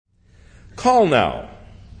Call now,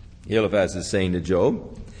 Eliphaz is saying to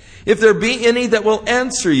Job, if there be any that will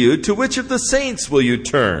answer you, to which of the saints will you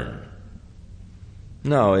turn?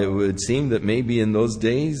 Now, it would seem that maybe in those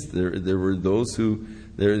days there were those who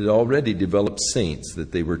there had already developed saints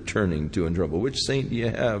that they were turning to in trouble. Which saint do you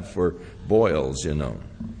have for boils, you know?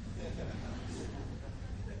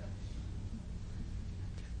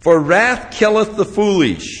 For wrath killeth the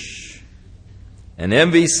foolish, and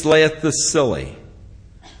envy slayeth the silly.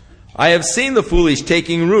 I have seen the foolish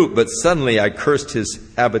taking root, but suddenly I cursed his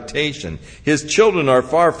habitation. His children are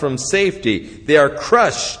far from safety. They are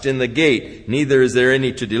crushed in the gate. Neither is there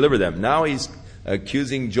any to deliver them. Now he's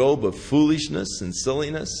accusing Job of foolishness and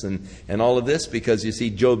silliness and all of this, because you see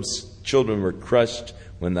Job's children were crushed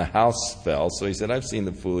when the house fell. So he said, I've seen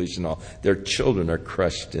the foolish and all. Their children are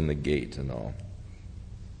crushed in the gate and all.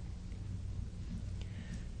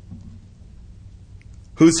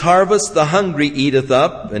 Whose harvest the hungry eateth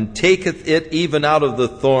up, and taketh it even out of the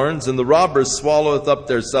thorns, and the robbers swalloweth up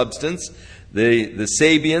their substance. The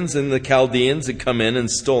Sabians and the Chaldeans had come in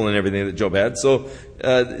and stolen everything that Job had. So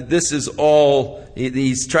this is all,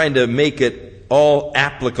 he's trying to make it all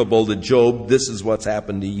applicable to Job. This is what's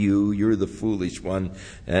happened to you. You're the foolish one,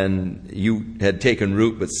 and you had taken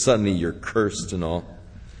root, but suddenly you're cursed and all.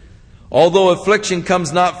 Although affliction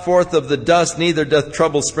comes not forth of the dust, neither doth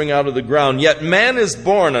trouble spring out of the ground, yet man is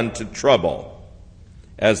born unto trouble,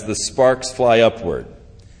 as the sparks fly upward.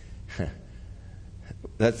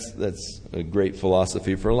 That's a great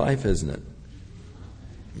philosophy for life, isn't it?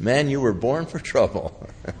 Man, you were born for trouble,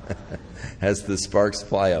 as the sparks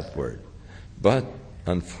fly upward. But,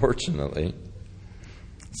 unfortunately,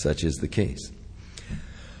 such is the case.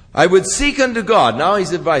 I would seek unto God. Now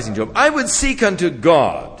he's advising Job. I would seek unto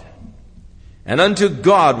God. And unto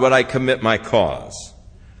God would I commit my cause,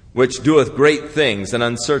 which doeth great things and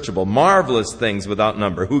unsearchable, marvelous things without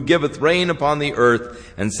number, who giveth rain upon the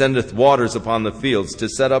earth and sendeth waters upon the fields, to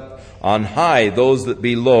set up on high those that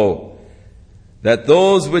be low, that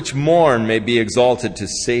those which mourn may be exalted to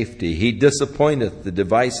safety. He disappointeth the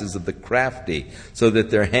devices of the crafty, so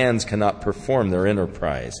that their hands cannot perform their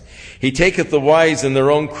enterprise. He taketh the wise in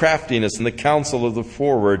their own craftiness, and the counsel of the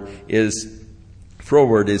froward is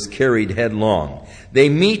carried headlong. They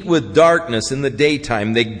meet with darkness in the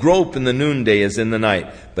daytime. They grope in the noonday as in the night.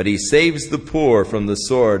 But he saves the poor from the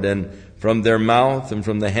sword, and from their mouth, and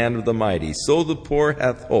from the hand of the mighty. So the poor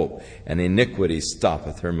hath hope, and iniquity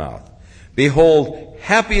stoppeth her mouth. Behold,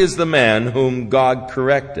 happy is the man whom God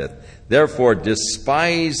correcteth. Therefore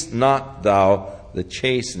despise not thou the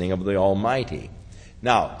chastening of the Almighty.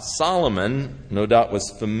 Now, Solomon, no doubt, was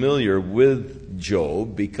familiar with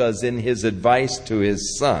Job, because in his advice to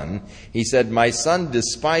his son, he said, My son,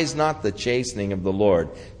 despise not the chastening of the Lord,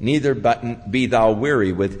 neither be thou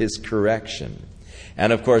weary with his correction.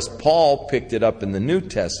 And of course, Paul picked it up in the New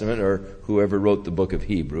Testament, or whoever wrote the book of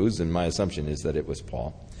Hebrews, and my assumption is that it was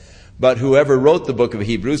Paul. But whoever wrote the book of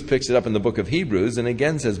Hebrews picks it up in the book of Hebrews, and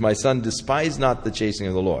again says, My son, despise not the chastening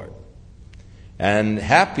of the Lord. And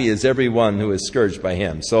happy is everyone who is scourged by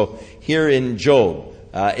him. So here in Job,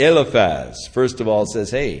 Eliphaz, first of all, says,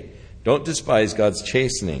 hey, don't despise God's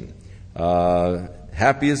chastening.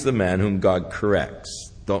 Happy is the man whom God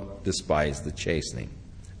corrects. Don't despise the chastening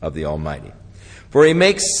of the Almighty. For he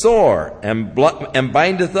makes sore and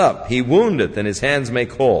bindeth up. He woundeth, and his hands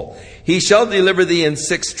make whole. He shall deliver thee in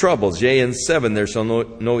 6 troubles. Yea, in 7 there shall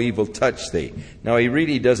no evil touch thee. Now, he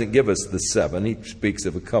really doesn't give us the 7. He speaks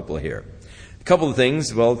of a couple here. A couple of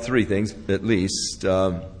things, well, 3 things at least.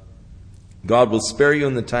 God will spare you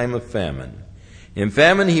in the time of famine. In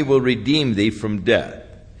famine he will redeem thee from death.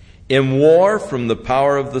 In war from the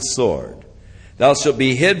power of the sword. Thou shalt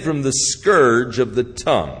be hid from the scourge of the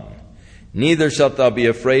tongue. Neither shalt thou be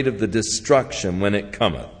afraid of the destruction when it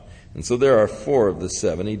cometh. And so there are 4 of the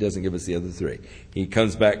 7. He doesn't give us the other 3. He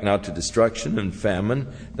comes back now to destruction and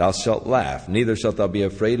famine. Thou shalt laugh. Neither shalt thou be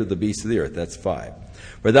afraid of the beasts of the earth. That's 5.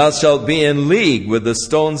 For thou shalt be in league with the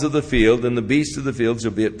stones of the field, and the beasts of the field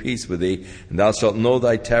shall be at peace with thee. And thou shalt know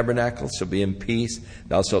thy tabernacle shall be in peace.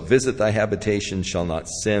 Thou shalt visit thy habitation, shall not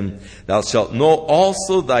sin. Thou shalt know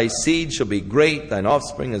also thy seed shall be great, thine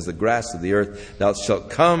offspring as the grass of the earth. Thou shalt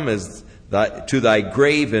come to thy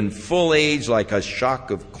grave in full age, like a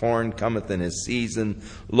shock of corn cometh in his season.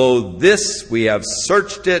 Lo, this we have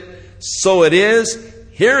searched it, so it is.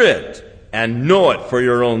 Hear it, and know it for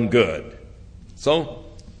your own good. So,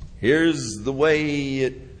 here's the way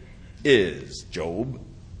it is, Job.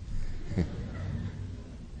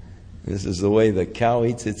 This is the way the cow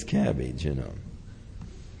eats its cabbage, you know.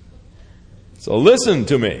 So listen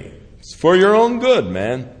to me. It's for your own good,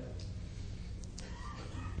 man.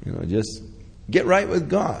 You know, just get right with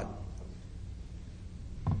God.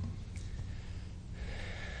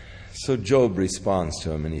 So Job responds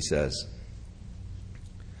to him and he says,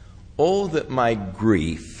 "Oh, that my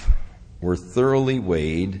grief were thoroughly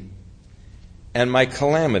weighed, and my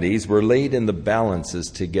calamities were laid in the balances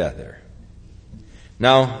together."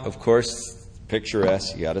 Now, of course,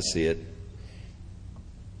 picturesque, you got to see it.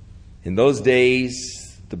 In those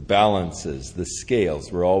days, the balances, the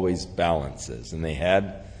scales were always balances, and they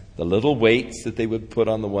had the little weights that they would put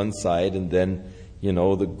on the one side, and then,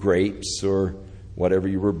 the grapes or whatever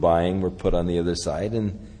you were buying were put on the other side,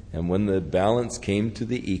 and when the balance came to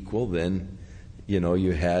the equal, then,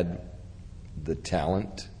 you had the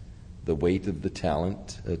talent, the weight of the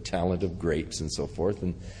talent of grapes and so forth,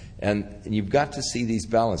 and you've got to see these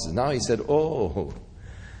balances. Now he said, "Oh,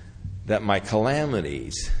 that my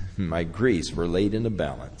calamities, my griefs were laid in a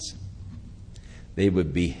balance. They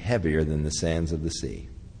would be heavier than the sands of the sea."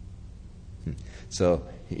 So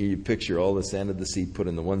you picture all the sand of the sea put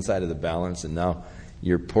in the one side of the balance, and now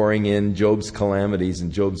you're pouring in Job's calamities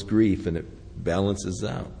and Job's grief, and it balances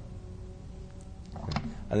out.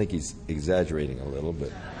 I think he's exaggerating a little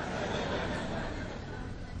bit.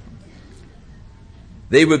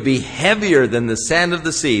 "They would be heavier than the sand of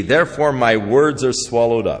the sea. Therefore my words are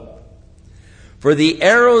swallowed up. For the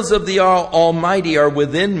arrows of the Almighty are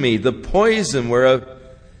within me. The poison whereof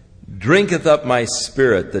drinketh up my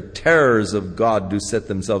spirit. The terrors of God do set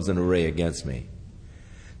themselves in array against me.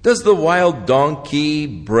 Does the wild donkey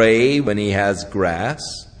bray when he has grass?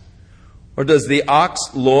 Or does the ox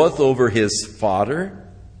loweth over his fodder?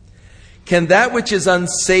 Can that which is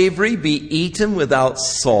unsavory be eaten without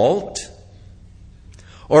salt?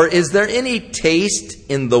 Or is there any taste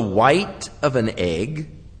in the white of an egg?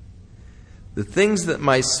 The things that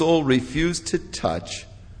my soul refused to touch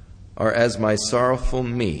are as my sorrowful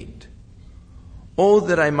meat. Oh,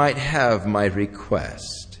 that I might have my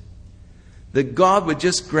request, that God would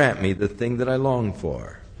just grant me the thing that I long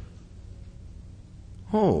for."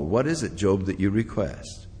 "Oh, what is it, Job, that you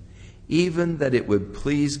request?" "Even that it would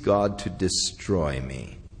please God to destroy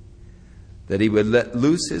me, that he would let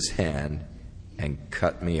loose his hand and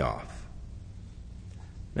cut me off."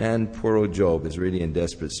 Man, poor old Job is really in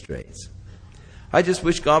desperate straits. "I just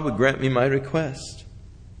wish God would grant me my request,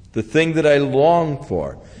 the thing that I long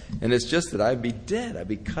for. And it's just that I'd be dead. I'd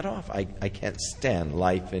be cut off. I can't stand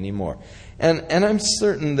life anymore." And I'm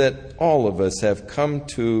certain that all of us have come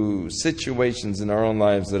to situations in our own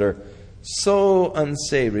lives that are so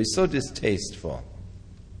unsavory, so distasteful,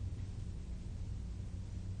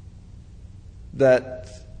 that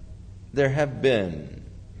there have been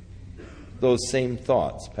those same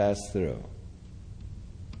thoughts passed through.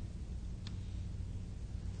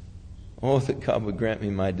 Oh, that God would grant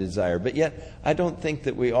me my desire. But yet, I don't think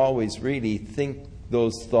that we always really think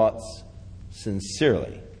those thoughts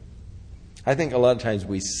sincerely. I think a lot of times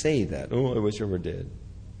we say that. "Oh, I wish I were dead."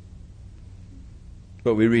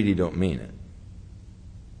 But we really don't mean it.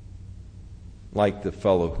 Like the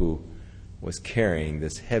fellow who was carrying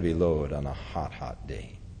this heavy load on a hot, hot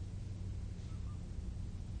day.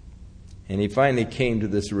 And he finally came to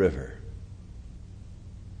this river.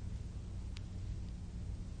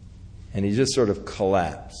 And he just sort of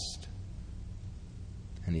collapsed.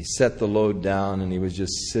 And he set the load down, and he was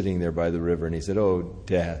just sitting there by the river. And he said, "Oh,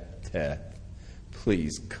 death, death,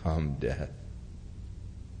 please come, death."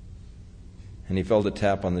 And he felt a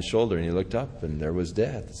tap on the shoulder, and he looked up, and there was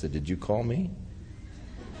death. He said, "Did you call me?"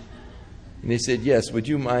 And he said, "Yes, would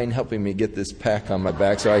you mind helping me get this pack on my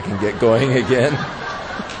back so I can get going again?"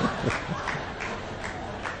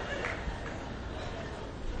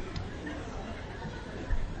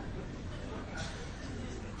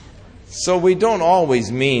 So we don't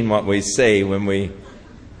always mean what we say when we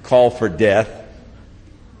call for death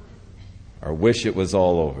or wish it was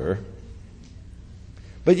all over.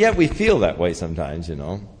 But yet we feel that way sometimes, at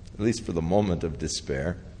least for the moment of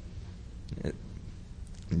despair.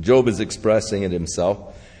 Job is expressing it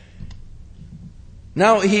himself.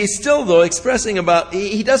 Now, he's still, though, expressing about,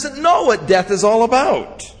 he doesn't know what death is all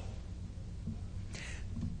about.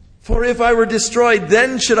 "For if I were destroyed,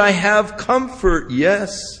 then should I have comfort.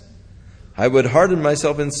 Yes, I would harden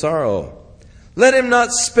myself in sorrow. Let him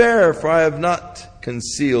not spare, for I have not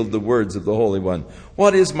concealed the words of the Holy One.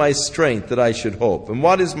 What is my strength that I should hope? And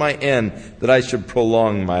what is my end that I should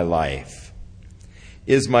prolong my life?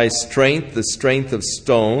 Is my strength the strength of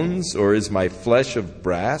stones, or is my flesh of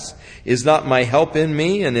brass? Is not my help in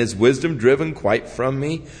me, and is wisdom driven quite from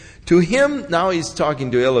me? To him," now he's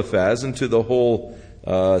talking to Eliphaz and to the whole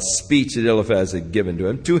speech that Eliphaz had given to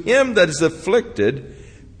him, "to him that is afflicted,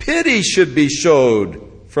 pity should be showed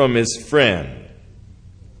from his friend."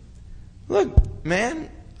 Look, man,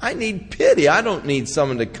 I need pity. I don't need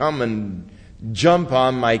someone to come and jump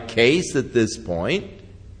on my case at this point.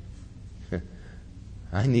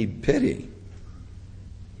 I need pity.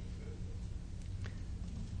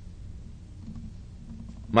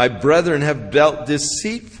 My brethren have dealt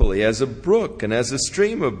deceitfully as a brook, and as a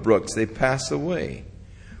stream of brooks they pass away,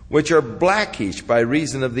 which are blackish by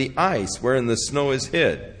reason of the ice wherein the snow is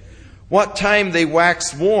hid. What time they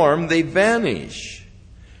wax warm, they vanish.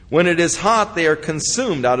 When it is hot, they are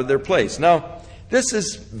consumed out of their place. Now, this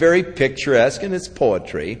is very picturesque, and it's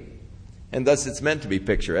poetry, and thus it's meant to be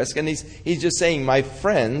picturesque. And he's just saying, my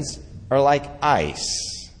friends are like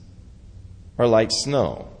ice, or like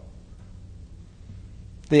snow.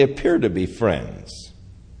 They appear to be friends,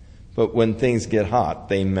 but when things get hot,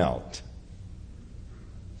 they melt.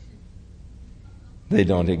 They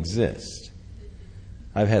don't exist.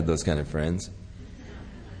 I've had those kind of friends.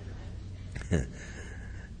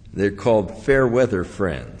 They're called fair weather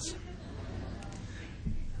friends.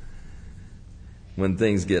 When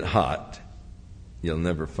things get hot, you'll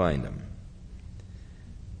never find them.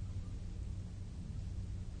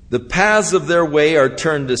 The paths of their way are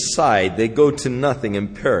turned aside. They go to nothing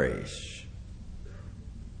and perish.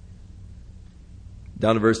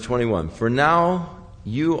 Down to verse 21. For now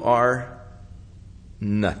you are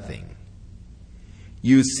nothing.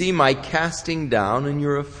 You see my casting down and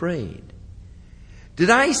you're afraid. Did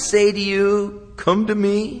I say to you, come to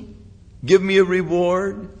me, give me a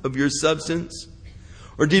reward of your substance,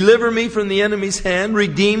 or deliver me from the enemy's hand,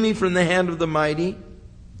 redeem me from the hand of the mighty?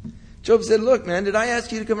 Job said, look, man, did I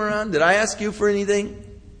ask you to come around? Did I ask you for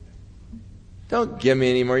anything? Don't give me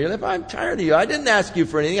any more of your life. I'm tired of you. I didn't ask you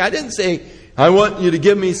for anything. I didn't say, I want you to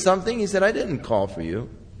give me something. He said, I didn't call for you.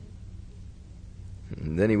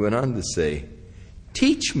 And then he went on to say,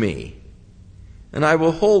 teach me, and I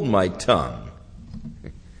will hold my tongue.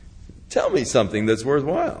 Tell me something that's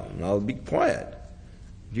worthwhile, and I'll be quiet.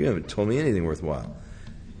 You haven't told me anything worthwhile.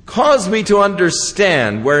 Cause me to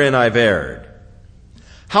understand wherein I've erred.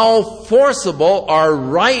 How forcible are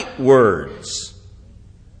right words.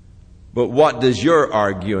 But what does your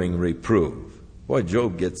arguing reprove? Boy,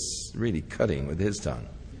 Job gets really cutting with his tongue.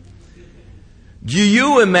 Do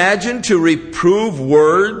you imagine to reprove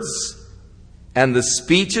words and the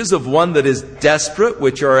speeches of one that is desperate,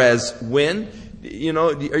 which are as wind? You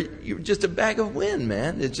know, you're just a bag of wind,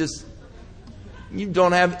 man. It's just, you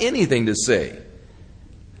don't have anything to say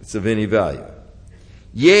it's of any value.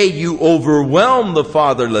 Yea, you overwhelm the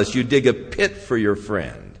fatherless. You dig a pit for your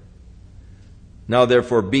friend. Now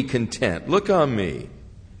therefore be content. Look on me.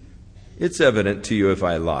 It's evident to you if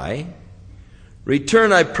I lie.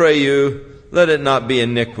 Return, I pray you. Let it not be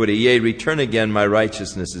iniquity. Yea, return again. My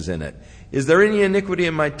righteousness is in it. Is there any iniquity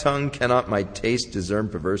in my tongue? Cannot my taste discern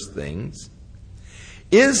perverse things?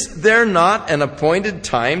 Is there not an appointed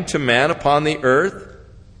time to man upon the earth?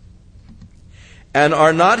 And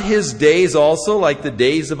are not his days also like the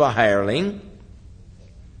days of a hireling?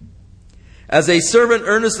 As a servant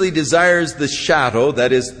earnestly desires the shadow,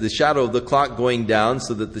 that is, the shadow of the clock going down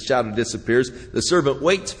so that the shadow disappears, the servant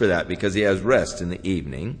waits for that because he has rest in the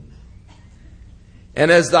evening.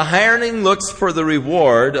 And as the hireling looks for the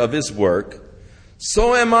reward of his work,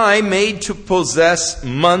 so am I made to possess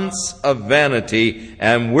months of vanity,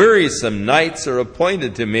 and wearisome nights are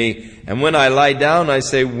appointed to me. And when I lie down, I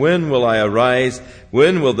say, when will I arise?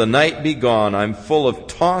 When will the night be gone? I'm full of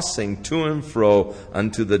tossing to and fro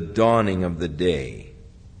unto the dawning of the day.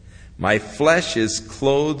 My flesh is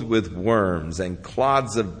clothed with worms and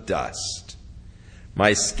clods of dust.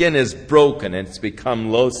 My skin is broken and it's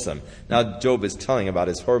become loathsome. Now Job is telling about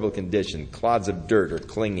his horrible condition. Clods of dirt are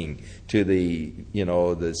clinging to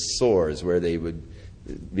the sores where they would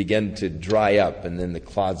begin to dry up, and then the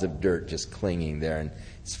clods of dirt just clinging there, and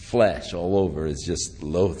his flesh all over is just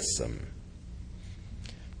loathsome.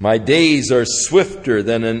 My days are swifter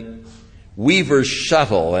than a weaver's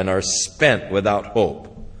shuttle and are spent without hope.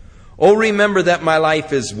 Oh, remember that my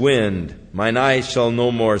life is wind. Mine eyes shall no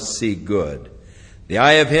more see good. The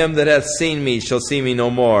eye of him that hath seen me shall see me no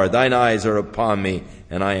more. Thine eyes are upon me,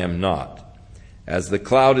 and I am not. As the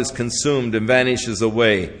cloud is consumed and vanishes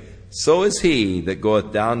away, so is he that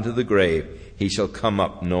goeth down to the grave. He shall come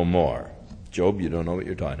up no more. Job, you don't know what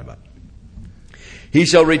you're talking about. He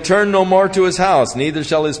shall return no more to his house, neither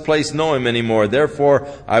shall his place know him any more. Therefore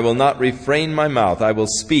I will not refrain my mouth. I will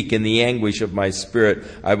speak in the anguish of my spirit.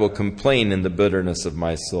 I will complain in the bitterness of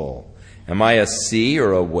my soul. Am I a sea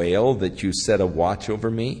or a whale that you set a watch over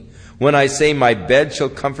me? When I say my bed shall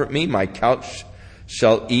comfort me, my couch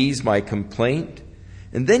shall ease my complaint.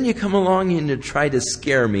 And then you come along and you try to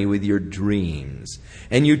scare me with your dreams,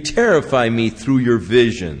 and you terrify me through your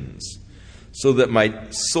visions. so that my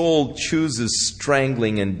soul chooses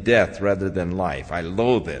strangling and death rather than life. I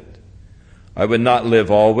loathe it. I would not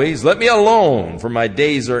live always. Let me alone, for my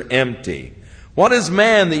days are empty. What is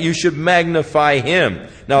man that you should magnify him?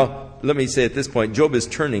 Now, let me say at this point, Job is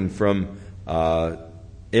turning from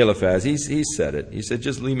Eliphaz. He said it. He said,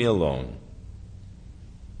 just leave me alone.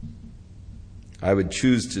 I would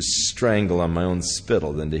choose to strangle on my own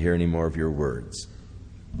spittle than to hear any more of your words.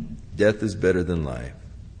 Death is better than life.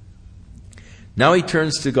 Now he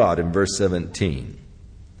turns to God in verse 17.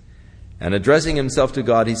 And addressing himself to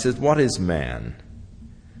God, he says, what is man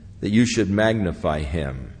that you should magnify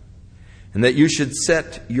him, and that you should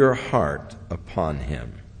set your heart upon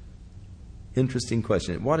him? Interesting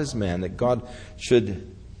question. What is man that God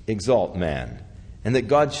should exalt man, and that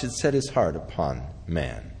God should set his heart upon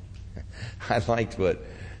man? I liked what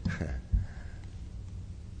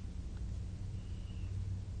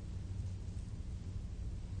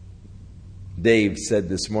Dave said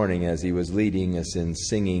this morning as he was leading us in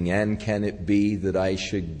singing, and can it be that I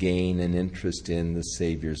should gain an interest in the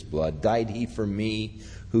Savior's blood? Died he for me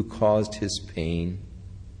who caused his pain?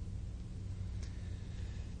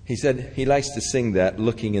 He said he likes to sing that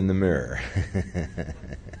looking in the mirror.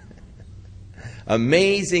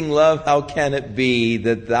 Amazing love, how can it be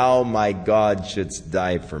that thou, my God, shouldst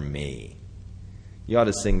die for me? You ought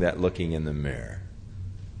to sing that looking in the mirror.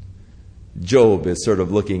 Job is sort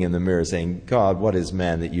of looking in the mirror saying, God, what is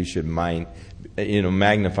man that you should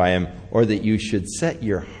magnify him, or that you should set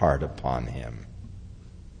your heart upon him?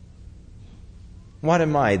 What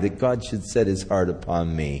am I that God should set his heart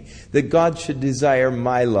upon me? That God should desire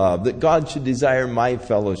my love, that God should desire my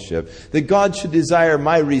fellowship, that God should desire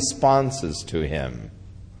my responses to him.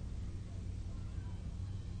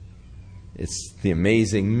 It's the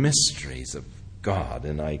amazing mysteries of God,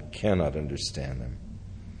 and I cannot understand them.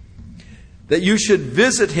 That you should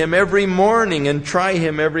visit him every morning and try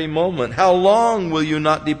him every moment. How long will you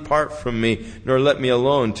not depart from me, nor let me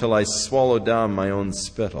alone till I swallow down my own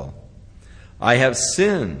spittle? I have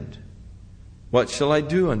sinned. What shall I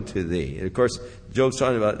do unto thee? And of course, Job's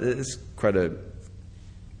talking about, it's quite a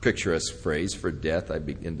picturesque phrase for death. I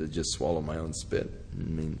begin to just swallow my own spit. I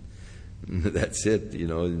mean, that's it.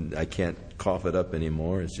 I can't cough it up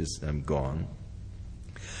anymore. It's just, I'm gone.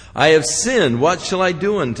 I have sinned. What shall I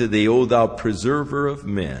do unto thee, O thou preserver of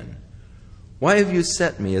men? Why have you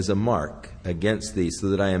set me as a mark against thee, so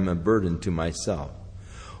that I am a burden to myself?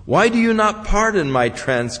 Why do you not pardon my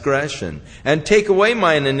transgression, and take away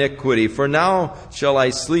mine iniquity? For now shall I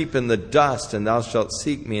sleep in the dust, and thou shalt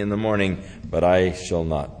seek me in the morning, but I shall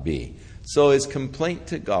not be. So his complaint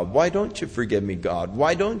to God, why don't you forgive me, God?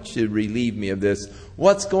 Why don't you relieve me of this?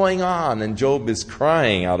 What's going on? And Job is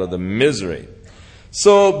crying out of the misery.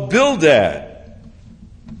 So Bildad,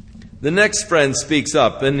 the next friend, speaks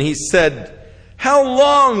up, and he said, how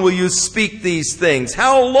long will you speak these things?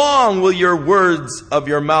 How long will your words of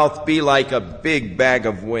your mouth be like a big bag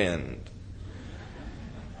of wind?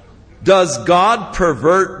 Does God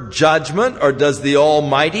pervert judgment, or does the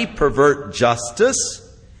Almighty pervert justice?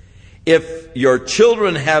 If your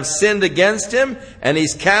children have sinned against him, and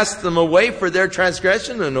he's cast them away for their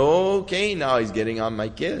transgression, then okay, now he's getting on my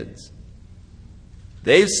kids.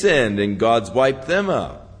 They've sinned and God's wiped them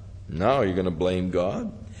out. Now you're going to blame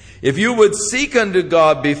God? If you would seek unto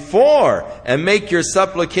God before and make your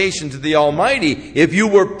supplication to the Almighty, if you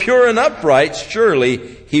were pure and upright, surely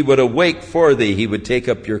he would awake for thee. He would take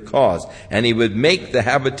up your cause, and he would make the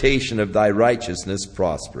habitation of thy righteousness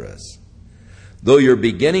prosperous. Though your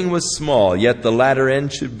beginning was small, yet the latter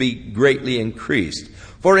end should be greatly increased.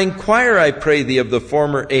 For inquire, I pray thee, of the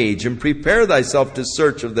former age, and prepare thyself to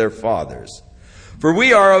search of their fathers. For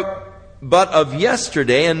we are but of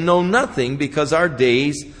yesterday, and know nothing, because our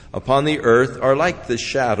days upon the earth are like the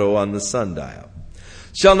shadow on the sundial.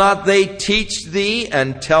 Shall not they teach thee,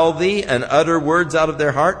 and tell thee, and utter words out of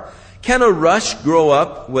their heart? Can a rush grow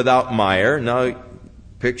up without mire? Now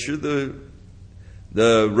picture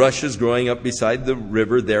the rushes growing up beside the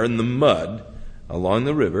river there in the mud along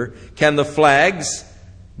the river. Can the flags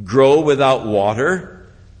grow without water?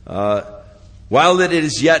 While it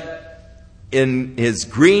is yet in his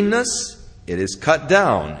greenness, it is cut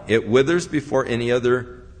down. It withers before any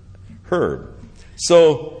other herb.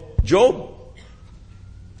 So, Job,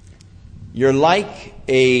 you're like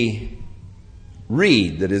a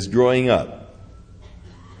reed that is growing up.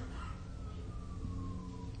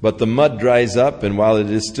 But the mud dries up, and while it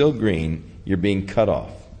is still green, you're being cut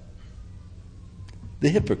off. The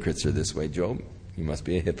hypocrites are this way, Job. You must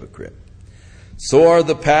be a hypocrite. So are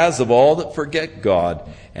the paths of all that forget God,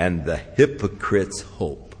 and the hypocrite's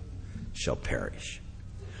hope shall perish.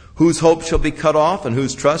 whose hope shall be cut off, and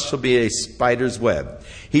whose trust shall be a spider's web.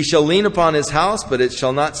 He shall lean upon his house, but it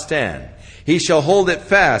shall not stand. He shall hold it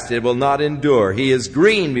fast, it will not endure. He is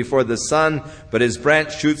green before the sun, but his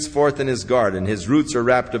branch shoots forth in his garden. His roots are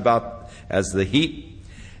wrapped about as the heap,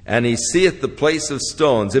 and he seeth the place of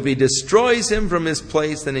stones. If he destroys him from his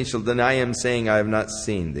place, then he shall deny him, saying, I have not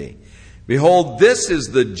seen thee. Behold, this is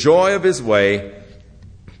the joy of his way,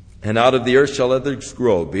 and out of the earth shall others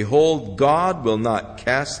grow. Behold, God will not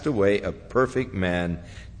cast away a perfect man,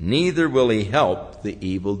 neither will he help the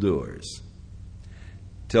evildoers.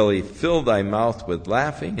 Till he fill thy mouth with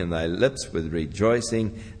laughing, and thy lips with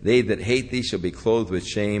rejoicing. They that hate thee shall be clothed with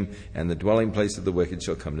shame, and the dwelling place of the wicked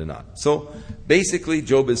shall come to naught. So, basically,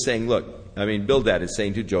 Job is saying, Bildad is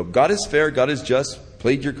saying to Job, God is fair, God is just,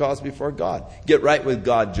 plead your cause before God. Get right with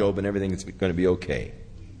God, Job, and everything is going to be okay.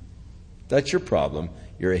 That's your problem.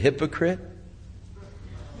 You're a hypocrite.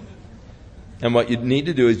 And what you need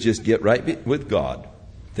to do is just get right with God.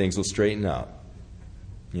 Things will straighten out.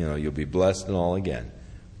 You'll be blessed and all again.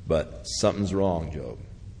 But something's wrong, Job.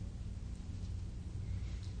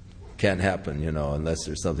 Can't happen, unless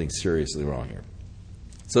there's something seriously wrong here.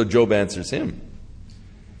 So Job answers him.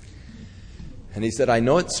 And he said, I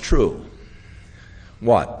know it's true.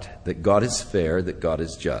 What? That God is fair, that God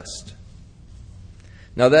is just.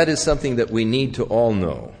 Now that is something that we need to all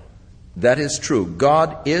know. That is true.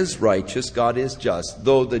 God is righteous, God is just,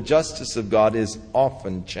 though the justice of God is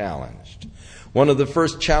often challenged. One of the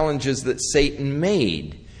first challenges that Satan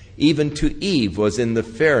made, even to Eve, was in the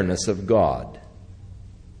fairness of God.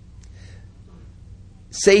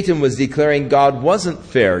 Satan was declaring God wasn't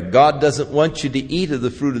fair. God doesn't want you to eat of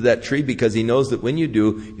the fruit of that tree because he knows that when you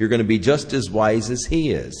do, you're going to be just as wise as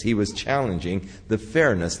he is. He was challenging the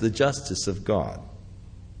fairness, the justice of God.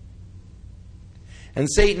 And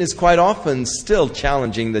Satan is quite often still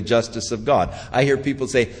challenging the justice of God. I hear people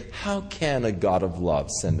say, how can a God of love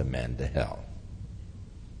send a man to hell?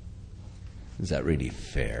 Is that really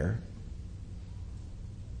fair?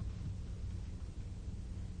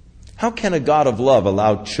 How can a God of love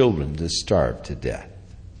allow children to starve to death?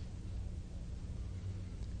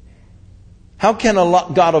 How can a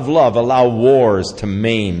God of love allow wars to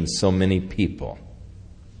maim so many people?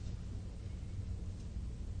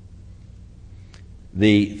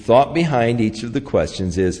 The thought behind each of the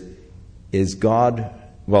questions is God,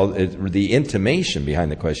 the intimation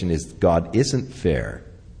behind the question is God isn't fair.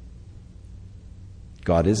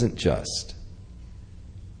 God isn't just.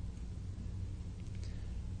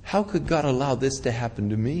 How could God allow this to happen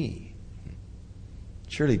to me?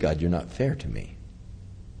 Surely, God, you're not fair to me.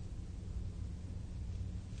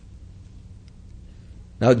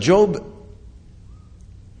 Now, Job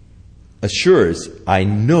assures, I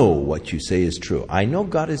know what you say is true. I know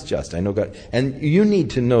God is just. I know God. And you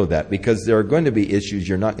need to know that because there are going to be issues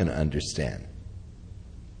you're not going to understand.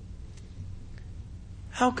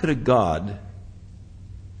 How could a God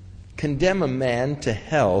condemn a man to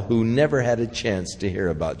hell who never had a chance to hear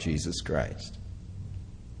about Jesus Christ?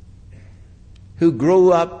 Who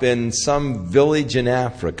grew up in some village in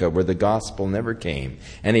Africa where the gospel never came,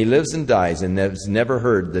 and he lives and dies and has never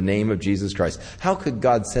heard the name of Jesus Christ. How could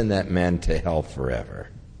God send that man to hell forever?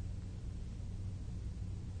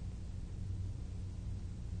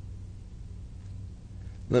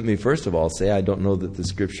 Let me first of all say I don't know that the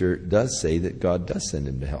Scripture does say that God does send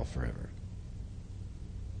him to hell forever.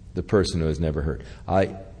 The person who has never heard.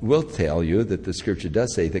 I will tell you that the Scripture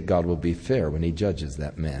does say that God will be fair when he judges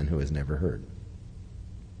that man who has never heard.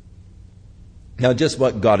 Now, just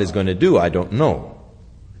what God is going to do, I don't know.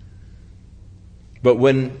 But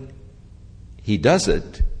when he does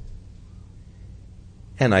it,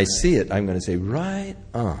 and I see it, I'm going to say, right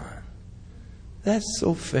on. That's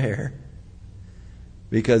so fair.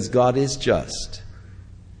 Because God is just.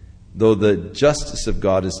 Though the justice of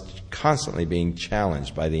God is constantly being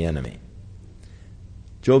challenged by the enemy.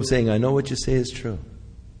 Job saying, I know what you say is true.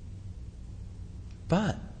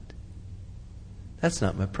 But that's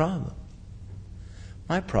not my problem.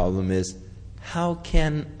 My problem is, how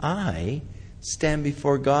can I stand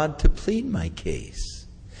before God to plead my case?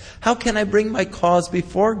 How can I bring my cause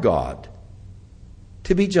before God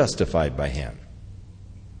to be justified by him?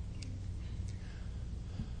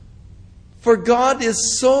 For God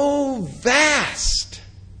is so vast.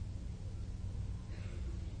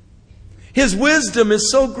 His wisdom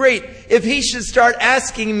is so great. If he should start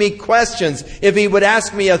asking me questions, if he would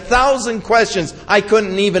ask me 1,000 questions, I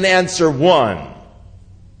couldn't even answer one.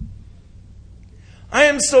 I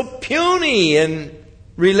am so puny in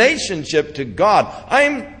relationship to God. I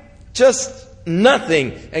am just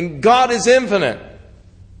nothing, and God is infinite.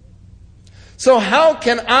 So how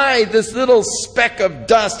can I, this little speck of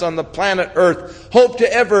dust on the planet Earth, hope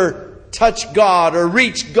to ever touch God or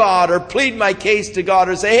reach God or plead my case to God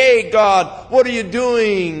or say, hey God, what are you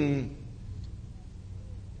doing?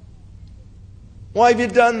 Why have you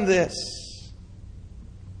done this?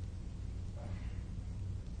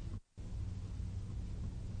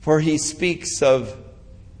 For he speaks of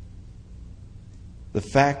the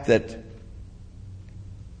fact that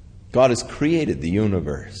God has created the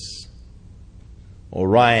universe.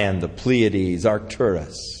 Orion, the Pleiades,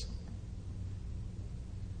 Arcturus.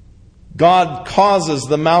 God causes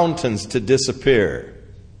the mountains to disappear.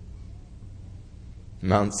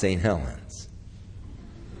 Mount St. Helens.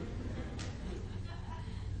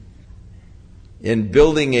 In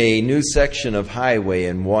building a new section of highway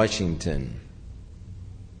in Washington,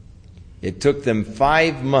 it took them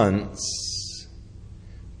 5 months,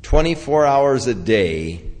 24 hours a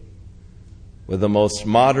day, with the most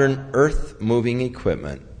modern earth-moving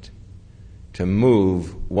equipment to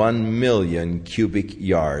move 1 million cubic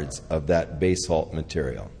yards of that basalt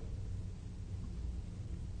material.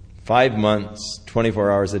 5 months,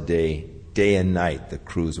 24 hours a day and night, the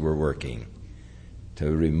crews were working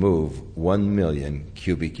to remove 1 million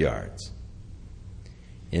cubic yards.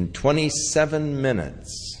 In 27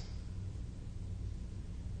 minutes,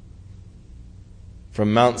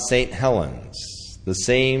 from Mount St. Helens, the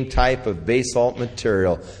same type of basalt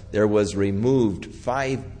material, there was removed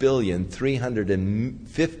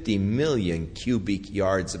 5,350,000,000 cubic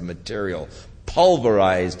yards of material,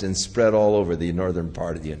 pulverized and spread all over the northern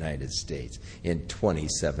part of the United States in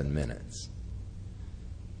 27 minutes.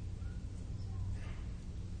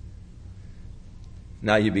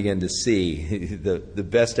 Now you begin to see the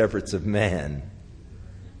best efforts of man.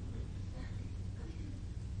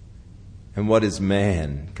 And what is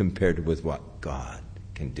man compared with what God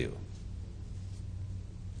can do?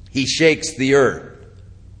 He shakes the earth.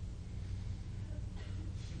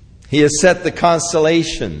 He has set the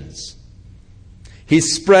constellations. He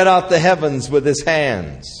spread out the heavens with his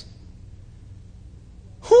hands.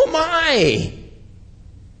 Who am I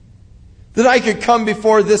that I could come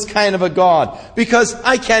before this kind of a God? Because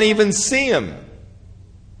I can't even see him.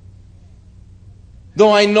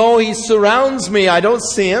 Though I know he surrounds me, I don't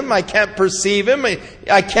see him. I can't perceive him.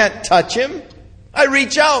 I can't touch him. I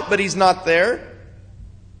reach out, but he's not there.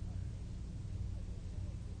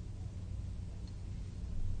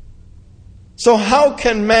 So how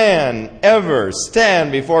can man ever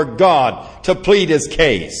stand before God to plead his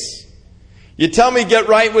case? You tell me get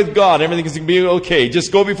right with God, everything's going to be okay.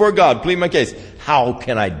 Just go before God, plead my case. How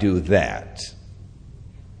can I do that?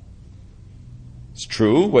 It's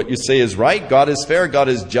true, what you say is right, God is fair, God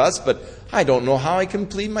is just, but I don't know how I can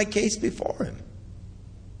plead my case before him.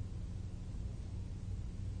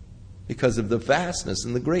 Because of the vastness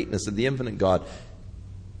and the greatness of the infinite God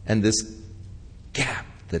and this gap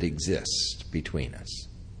that exists between us.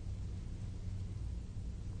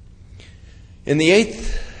 In the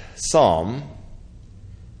 8th Psalm,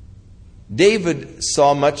 David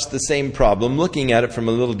saw much the same problem, looking at it from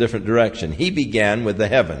a little different direction. He began with the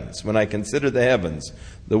heavens. When I consider the heavens,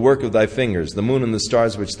 the work of thy fingers, the moon and the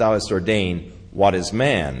stars which thou hast ordained, what is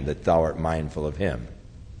man that thou art mindful of him?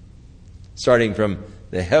 Starting from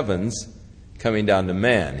the heavens, coming down to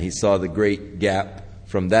man, he saw the great gap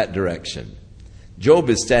from that direction. Job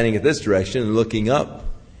is standing at this direction and looking up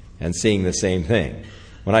and seeing the same thing.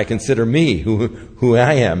 When I consider me, who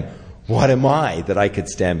I am, what am I that I could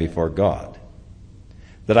stand before God?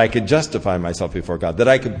 That I could justify myself before God? That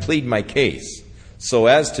I could plead my case so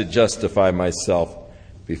as to justify myself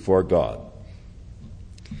before God?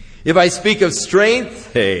 If I speak of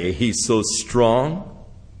strength, hey, he's so strong.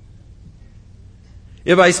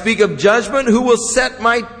 If I speak of judgment, who will set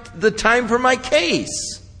the time for my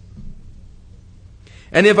case?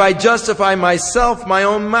 And if I justify myself, my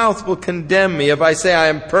own mouth will condemn me. If I say I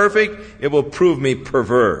am perfect, it will prove me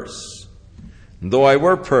perverse. And though I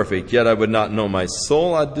were perfect, yet I would not know my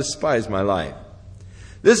soul. I'd despise my life.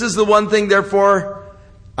 This is the one thing, therefore,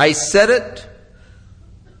 I said it.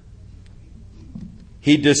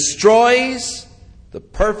 He destroys the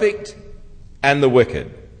perfect and the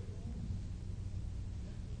wicked.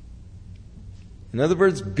 In other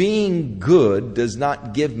words, being good does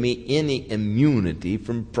not give me any immunity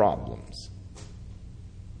from problems.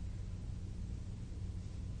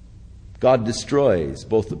 God destroys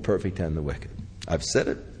both the perfect and the wicked. I've said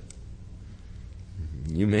it.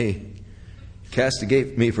 You may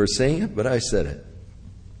castigate me for saying it, but I said it.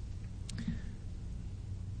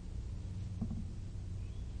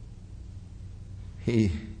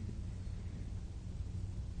 He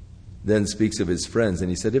then speaks of his friends, and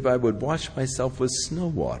he said, if I would wash myself with snow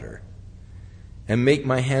water, and make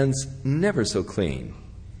my hands never so clean.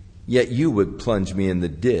 Yet you would plunge me in the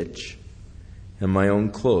ditch, and my own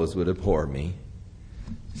clothes would abhor me.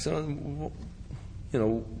 So,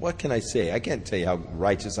 what can I say? I can't tell you how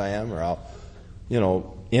righteous I am or how,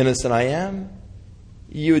 innocent I am.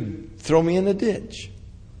 You would throw me in the ditch,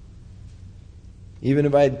 even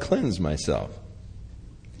if I had cleansed myself.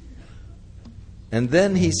 And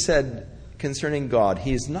then he said concerning God,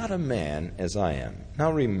 he is not a man as I am.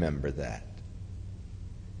 Now remember that.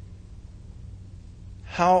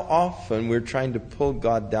 How often we're trying to pull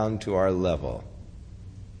God down to our level.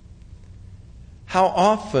 How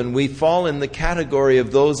often we fall in the category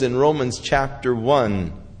of those in Romans chapter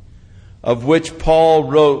 1, of which Paul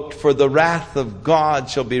wrote, "For the wrath of God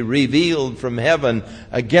shall be revealed from heaven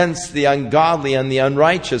against the ungodly and the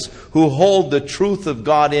unrighteous, who hold the truth of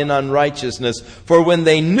God in unrighteousness. For when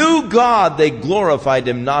they knew God, they glorified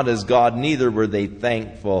Him not as God, neither were they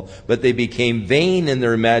thankful. But they became vain in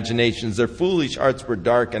their imaginations. Their foolish hearts were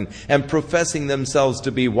darkened. And professing themselves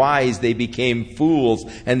to be wise, they became fools.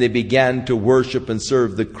 And they began to worship and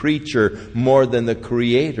serve the creature more than the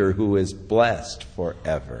Creator, who is blessed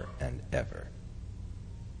forever and ever."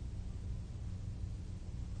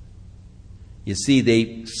 You see,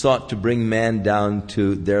 they sought to bring man down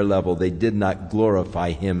to their level. They did not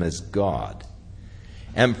glorify Him as God.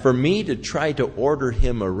 And for me to try to order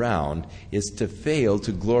Him around is to fail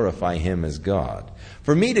to glorify Him as God.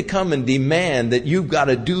 For me to come and demand that you've got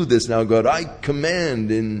to do this now, God, I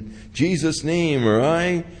command in Jesus' name, or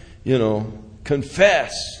I,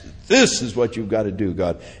 confess, this is what you've got to do,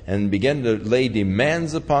 God, and begin to lay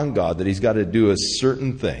demands upon God that He's got to do a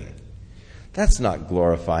certain thing. That's not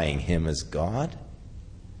glorifying Him as God.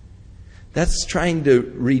 That's trying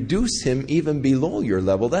to reduce Him even below your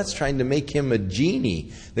level. That's trying to make Him a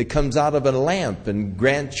genie that comes out of a lamp and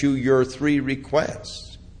grants you your 3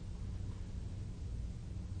 requests.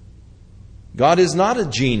 God is not a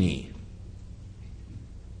genie.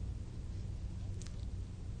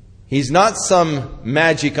 He's not some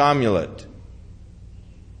magic amulet.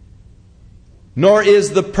 Nor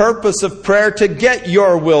is the purpose of prayer to get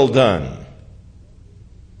your will done.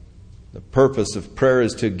 The purpose of prayer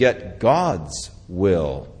is to get God's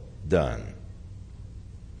will done.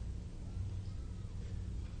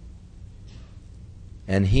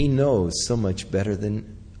 And He knows so much better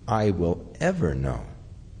than I will ever know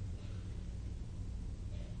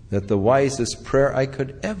that the wisest prayer I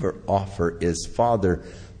could ever offer is, Father,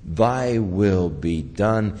 Thy will be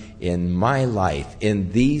done in my life.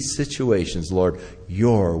 In these situations, Lord,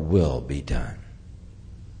 Your will be done.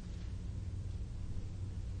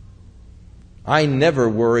 I never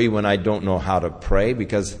worry when I don't know how to pray,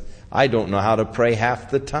 because I don't know how to pray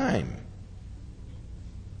half the time.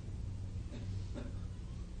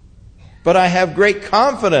 But I have great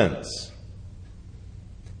confidence,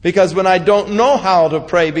 because when I don't know how to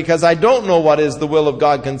pray, because I don't know what is the will of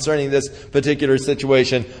God concerning this particular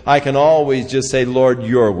situation, I can always just say, Lord,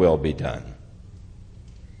 Your will be done.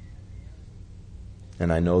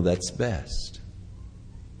 And I know that's best.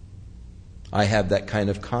 I have that kind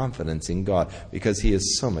of confidence in God because He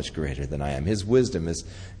is so much greater than I am. His wisdom is,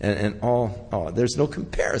 there's no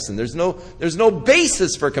comparison. There's no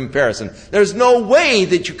basis for comparison. There's no way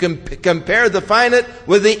that you can compare the finite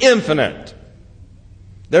with the infinite.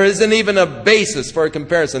 There isn't even a basis for a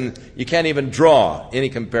comparison. You can't even draw any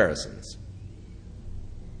comparisons.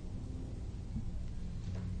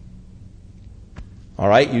 All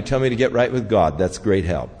right, you tell me to get right with God. That's great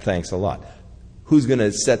help. Thanks a lot. Who's going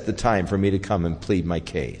to set the time for me to come and plead my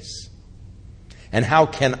case? And how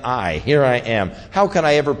can I, here I am, how can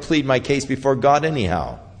I ever plead my case before God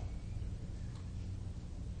anyhow?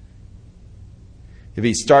 If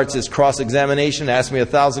He starts His cross-examination, asks me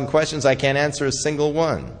 1,000 questions, I can't answer a single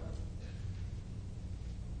one.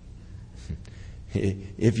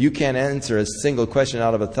 If you can't answer a single question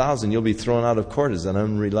out of 1,000, you'll be thrown out of court as an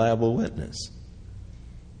unreliable witness.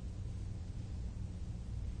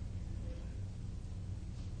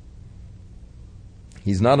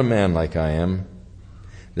 He's not a man like I am,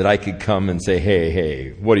 that I could come and say,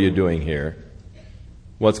 hey, what are you doing here?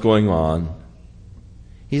 What's going on?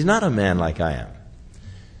 He's not a man like I am.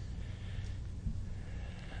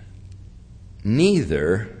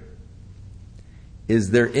 Neither is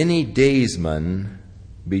there any daysman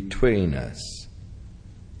between us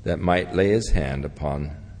that might lay his hand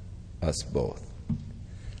upon us both.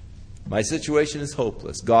 My situation is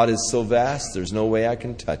hopeless. God is so vast, there's no way I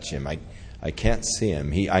can touch Him. I can't see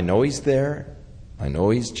Him. I know He's there. I know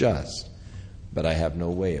He's just. But I have no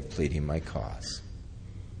way of pleading my cause.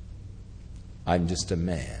 I'm just a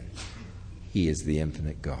man. He is the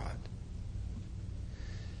infinite God.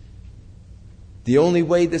 The only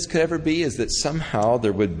way this could ever be is that somehow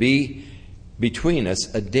there would be between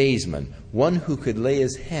us a daysman, one who could lay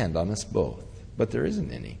his hand on us both. But there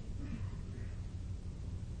isn't any.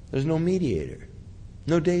 There's no mediator,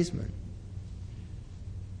 no daysman.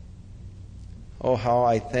 Oh, how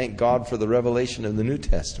I thank God for the revelation of the New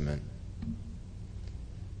Testament,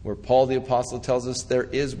 where Paul the Apostle tells us there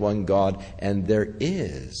is one God and there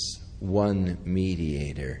is one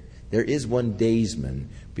mediator. There is one daysman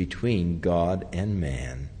between God and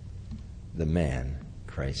man, the man,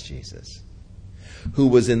 Christ Jesus, who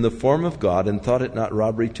was in the form of God and thought it not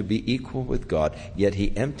robbery to be equal with God, yet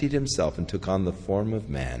he emptied himself and took on the form of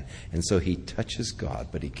man. And so he touches God,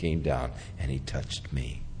 but he came down and he touched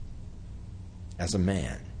me as a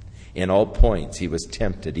man. In all points he was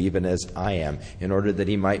tempted, even as I am, in order that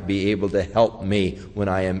he might be able to help me when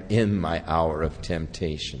I am in my hour of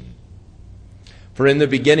temptation. For in the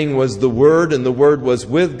beginning was the Word, and the Word was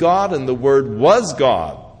with God, and the Word was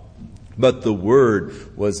God. But the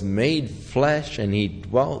Word was made flesh, and he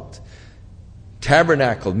dwelt,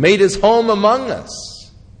 tabernacled, made his home among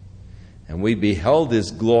us. And we beheld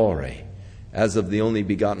his glory, as of the only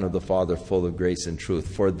begotten of the Father, full of grace and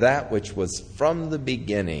truth. For that which was from the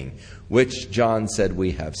beginning, which John said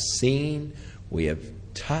we have seen, we have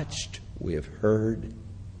touched, we have heard,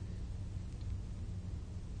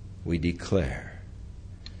 we declare.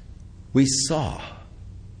 We saw.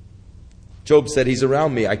 Job said, he's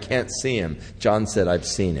around me, I can't see him. John said, I've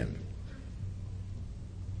seen him.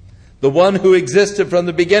 The one who existed from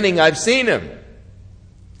the beginning, I've seen him.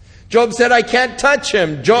 Job said, I can't touch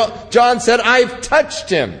him. John said, I've touched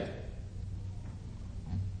him.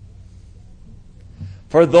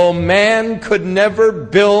 For though man could never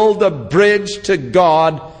build a bridge to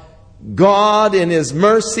God, God in his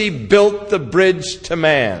mercy built the bridge to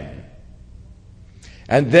man.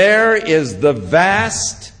 And there is the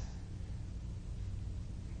vast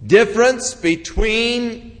difference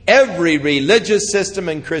between every religious system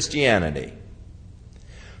and Christianity.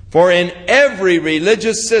 For in every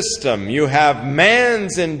religious system, you have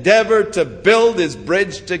man's endeavor to build his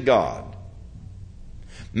bridge to God.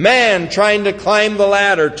 Man trying to climb the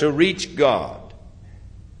ladder to reach God.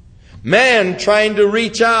 Man trying to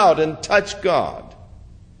reach out and touch God.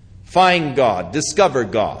 Find God, discover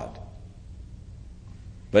God.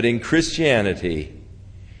 But in Christianity,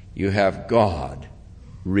 you have God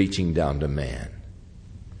reaching down to man.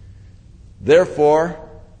 Therefore,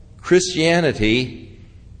 Christianity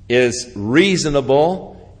is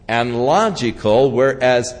reasonable and logical,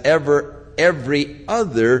 whereas every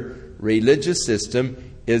other religious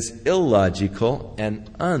system is illogical and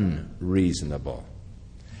unreasonable.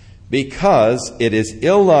 Because it is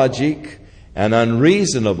illogic and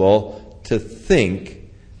unreasonable to think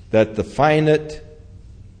that the finite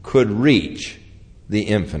could reach the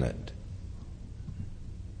infinite.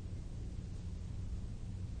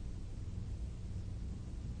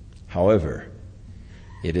 However,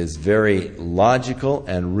 it is very logical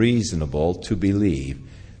and reasonable to believe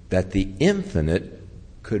that the infinite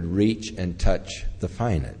could reach and touch the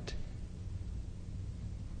finite.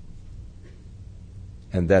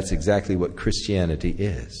 And that's exactly what Christianity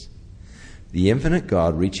is. The infinite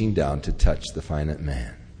God reaching down to touch the finite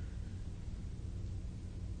man.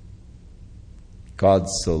 God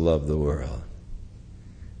so loved the world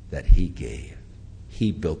that he gave.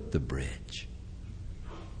 He built the bridge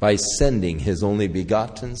by sending his only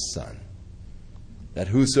begotten Son, that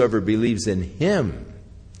whosoever believes in him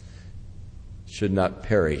should not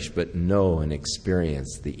perish, but know and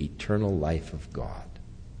experience the eternal life of God.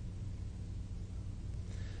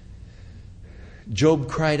 Job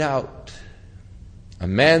cried out, a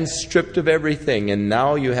man stripped of everything, and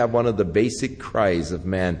now you have one of the basic cries of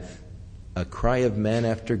man, a cry of man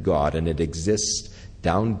after God, and it exists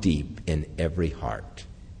down deep in every heart.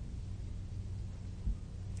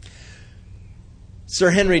 Sir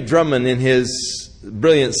Henry Drummond, in his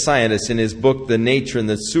brilliant scientist, in his book, The Nature and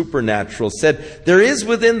the Supernatural, said, there is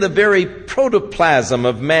within the very protoplasm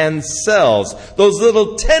of man's cells those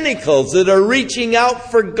little tentacles that are reaching out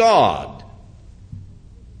for God.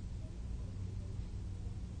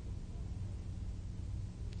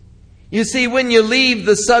 You see, when you leave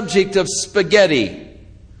the subject of spaghetti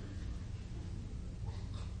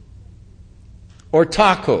or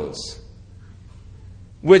tacos,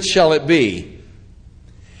 which shall it be?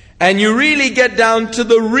 And you really get down to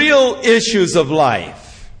the real issues of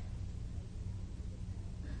life.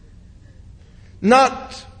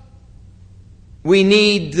 Not, we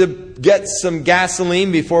need to get some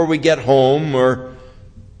gasoline before we get home, or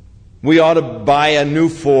we ought to buy a new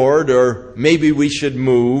Ford, or maybe we should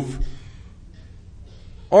move.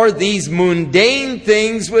 or these mundane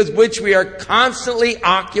things with which we are constantly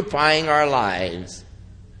occupying our lives.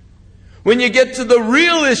 When you get to the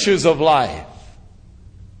real issues of life,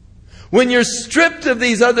 when you're stripped of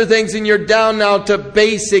these other things and you're down now to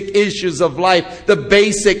basic issues of life, the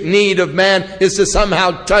basic need of man is to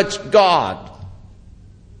somehow touch God.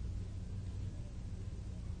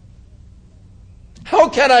 How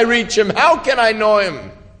can I reach Him? How can I know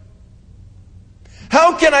Him?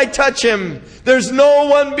 How can I touch Him? There's no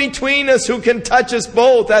one between us who can touch us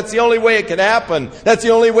both. That's the only way it can happen. That's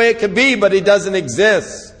the only way it can be, but He doesn't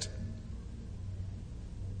exist.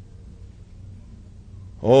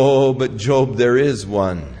 Oh, but Job, there is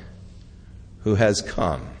one who has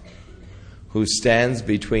come, who stands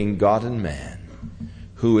between God and man,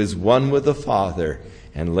 who is one with the Father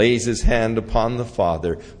and lays his hand upon the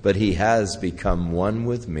Father, but he has become one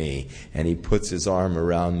with me, and he puts his arm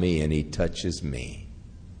around me and he touches me.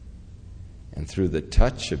 And through the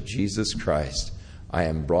touch of Jesus Christ, I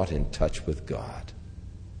am brought in touch with God,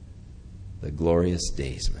 the glorious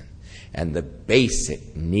daysman. And the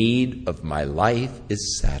basic need of my life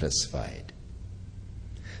is satisfied.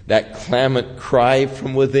 That clamant cry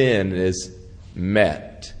from within is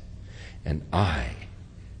met. And I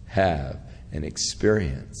have an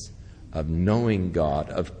experience of knowing God,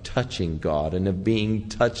 of touching God, and of being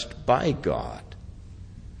touched by God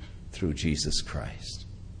through Jesus Christ.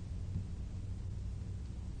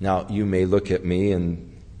 Now, you may look at me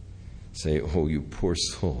and say, oh, you poor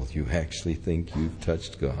soul, you actually think you've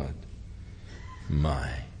touched God.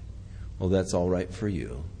 My. Well, that's all right for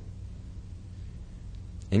you.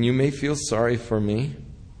 And you may feel sorry for me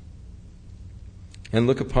and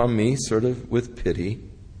look upon me sort of with pity.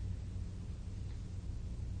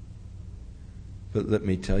 But let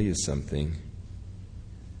me tell you something.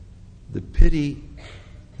 The pity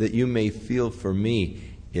that you may feel for me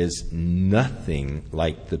is nothing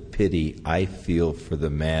like the pity I feel for the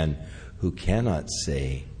man who cannot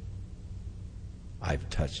say, I've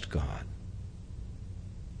touched God.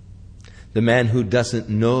 The man who doesn't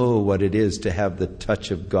know what it is to have the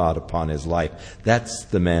touch of God upon his life. That's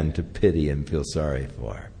the man to pity and feel sorry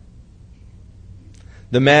for.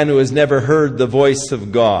 The man who has never heard the voice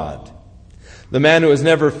of God. The man who has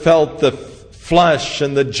never felt the flush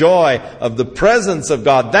and the joy of the presence of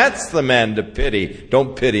God. That's the man to pity.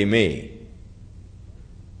 Don't pity me.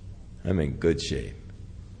 I'm in good shape.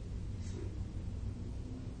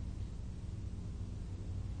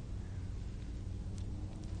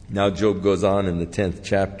 Now Job goes on in the 10th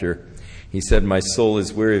chapter. He said, my soul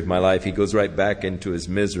is weary of my life. He goes right back into his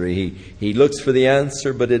misery. He looks for the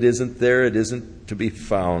answer, but it isn't there. It isn't to be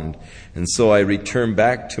found. And so I return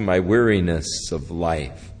back to my weariness of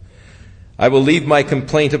life. I will leave my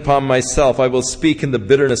complaint upon myself. I will speak in the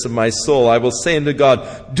bitterness of my soul. I will say unto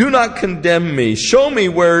God, do not condemn me. Show me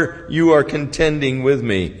where you are contending with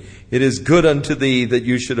me. It is good unto thee that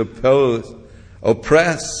you should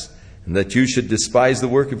oppress, and that you should despise the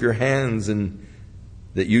work of your hands, and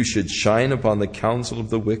that you should shine upon the counsel of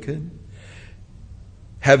the wicked.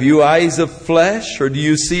 Have you eyes of flesh, or do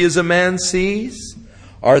you see as a man sees?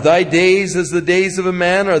 Are thy days as the days of a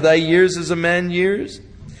man? Are thy years as a man years?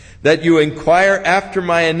 That you inquire after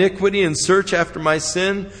my iniquity and search after my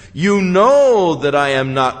sin? You know that I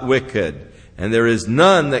am not wicked, and there is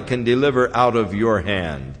none that can deliver out of your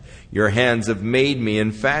hand. Your hands have made me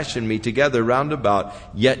and fashioned me together round about,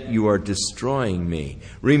 yet you are destroying me.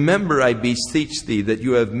 Remember, I beseech thee, that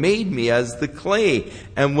you have made me as the clay,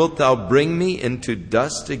 and wilt thou bring me into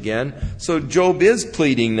dust again? So Job is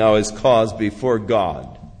pleading now his cause before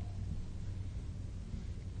God.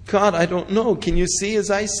 God, I don't know. Can you see as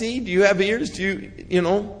I see? Do you have ears? You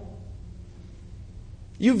know?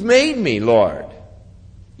 You've made me, Lord.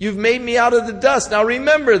 You've made me out of the dust. Now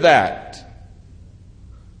remember that.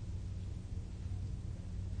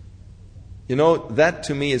 You know, that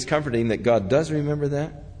to me is comforting that God does remember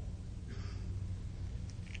that.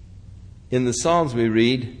 In the Psalms we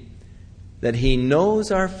read that He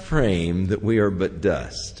knows our frame, that we are but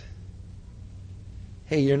dust.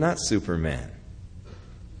 Hey, you're not Superman.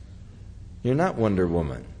 You're not Wonder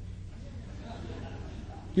Woman.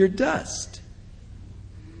 You're dust.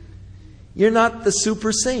 You're not the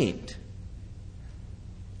super saint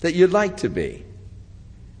that you'd like to be,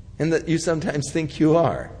 and that you sometimes think you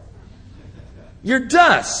are. You're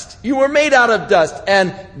dust. You were made out of dust.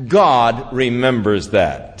 And God remembers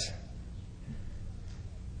that.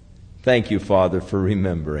 Thank you, Father, for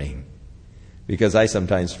remembering. Because I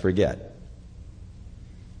sometimes forget.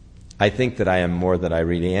 I think that I am more than I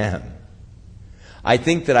really am. I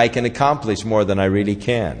think that I can accomplish more than I really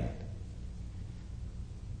can.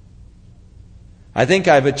 I think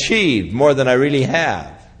I've achieved more than I really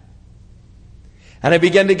have. And I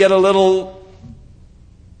began to get a little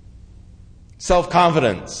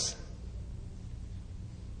self-confidence,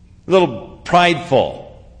 a little prideful.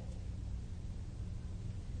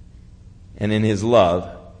 And in His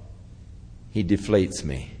love, He deflates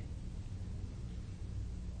me.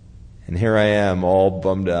 And here I am, all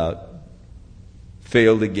bummed out,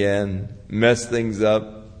 failed again, messed things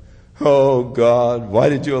up. Oh God, why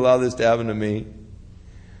did you allow this to happen to me?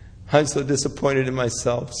 I'm so disappointed in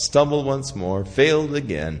myself. Stumbled once more, failed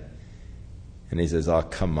again. And He says, oh,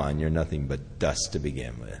 come on, you're nothing but dust to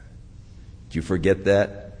begin with. Did you forget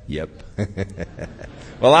that? Yep.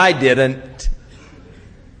 Well, I didn't.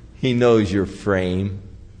 He knows your frame.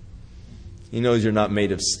 He knows you're not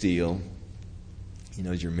made of steel. He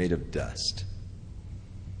knows you're made of dust.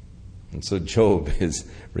 And so Job is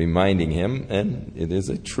reminding him, and it is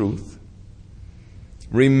a truth.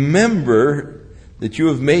 Remember that you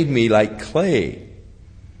have made me like clay.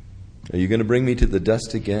 Are you going to bring me to the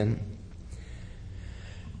dust again?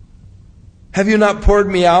 Have you not poured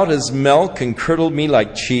me out as milk and curdled me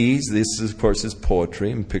like cheese? This, of course, is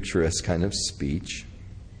poetry and picturesque kind of speech.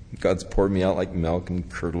 God's poured me out like milk and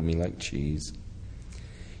curdled me like cheese.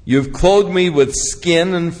 You have clothed me with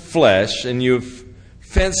skin and flesh, and you have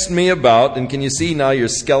fenced me about. And can you see now your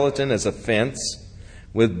skeleton as a fence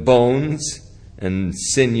with bones and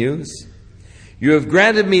sinews? You have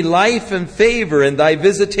granted me life and favor, and thy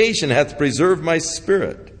visitation hath preserved my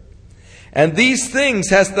spirit. And these things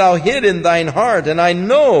hast thou hid in thine heart, and I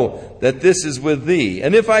know that this is with thee.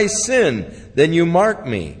 And if I sin, then you mark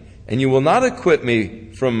me, and you will not acquit me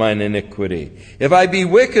from mine iniquity. If I be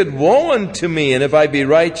wicked, woe unto me, and if I be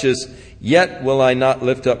righteous, yet will I not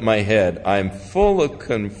lift up my head. I am full of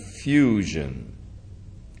confusion.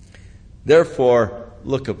 Therefore,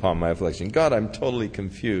 look upon my affliction. God, I'm totally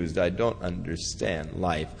confused. I don't understand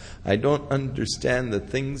life. I don't understand the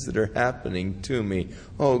things that are happening to me.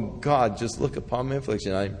 Oh, God, just look upon my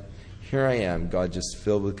affliction. Here I am, God, just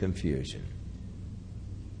filled with confusion.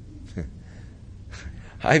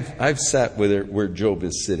 I've sat where Job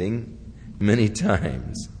is sitting many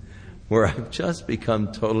times, where I've just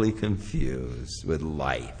become totally confused with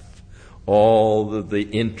life. All of the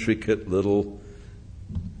intricate little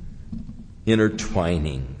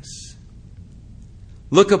intertwinings.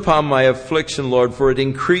 Look upon my affliction, Lord, for it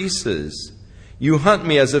increases. You hunt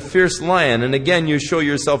me as a fierce lion, and again you show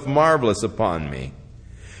yourself marvelous upon me.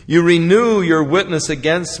 You renew your witness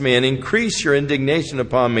against me and increase your indignation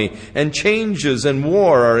upon me, and changes and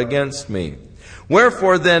war are against me.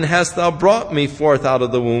 Wherefore then hast thou brought me forth out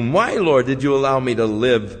of the womb? Why, Lord, did you allow me to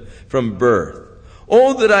live from birth?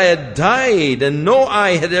 Oh, that I had died, and no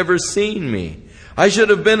eye had ever seen me. I should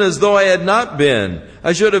have been as though I had not been.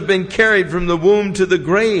 I should have been carried from the womb to the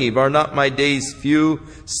grave. Are not my days few?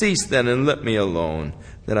 Cease then and let me alone,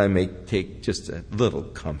 that I may take just a little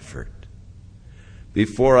comfort.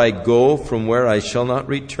 Before I go from where I shall not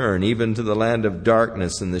return, even to the land of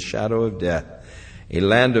darkness and the shadow of death, a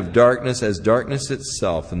land of darkness as darkness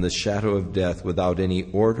itself and the shadow of death, without any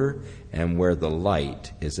order, and where the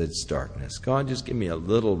light is its darkness. God, just give me a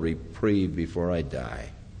little reprieve before I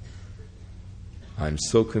die. I'm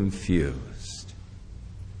so confused.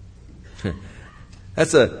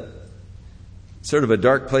 That's a sort of a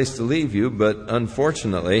dark place to leave you, but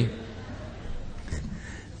unfortunately,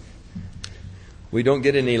 we don't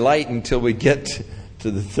get any light until we get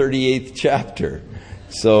to the 38th chapter.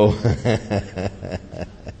 So,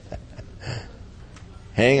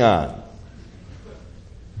 hang on.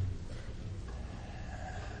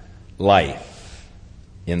 Life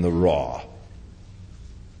in the raw.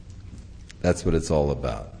 That's what it's all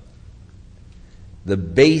about. The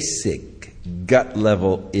basic gut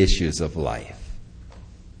level issues of life.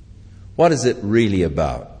 What is it really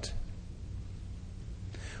about?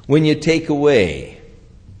 When you take away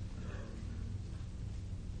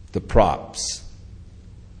the props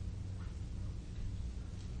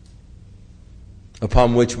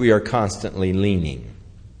upon which we are constantly leaning,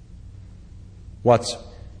 what's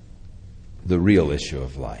the real issue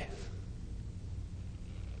of life?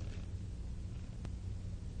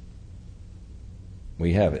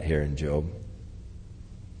 We have it here in Job.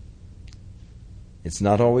 It's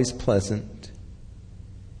not always pleasant.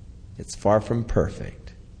 It's far from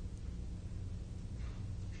perfect.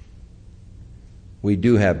 We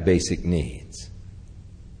do have basic needs.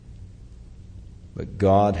 But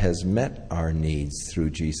God has met our needs through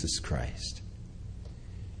Jesus Christ.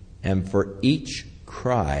 And for each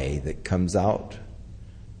cry that comes out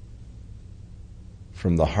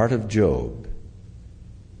from the heart of Job,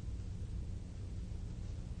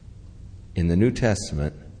 in the New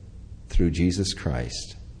Testament, through Jesus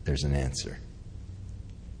Christ, there's an answer.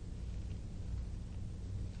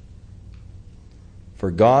 For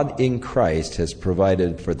God in Christ has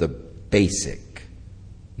provided for the basic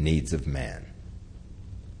needs of man.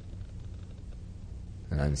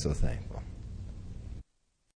 And I'm so thankful.